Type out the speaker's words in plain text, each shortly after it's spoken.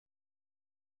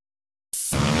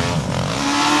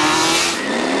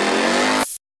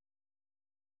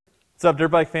What's up, dirt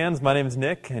bike fans? My name is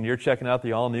Nick, and you're checking out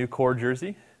the all-new Core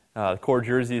Jersey. The Core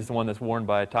Jersey is the one that's worn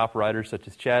by top riders such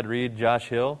as Chad Reed, Josh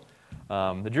Hill.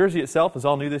 The jersey itself is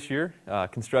all new this year,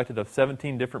 constructed of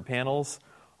 17 different panels,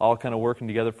 all kind of working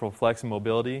together for flex and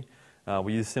mobility.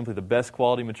 We use simply the best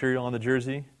quality material on the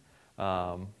jersey.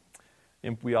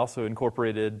 We also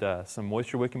incorporated some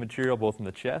moisture-wicking material both in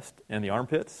the chest and the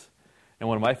armpits. And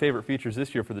one of my favorite features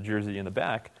this year for the jersey in the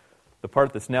back, the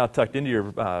part that's now tucked into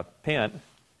your pant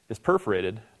is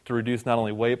perforated to reduce not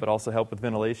only weight but also help with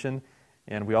ventilation.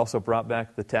 And we also brought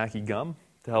back the tacky gum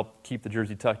to help keep the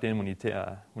jersey tucked in when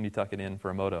you tuck it in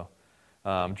for a moto.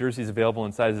 Jersey is available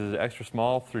in sizes extra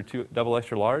small through double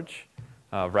extra large,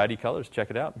 variety colors. Check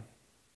it out.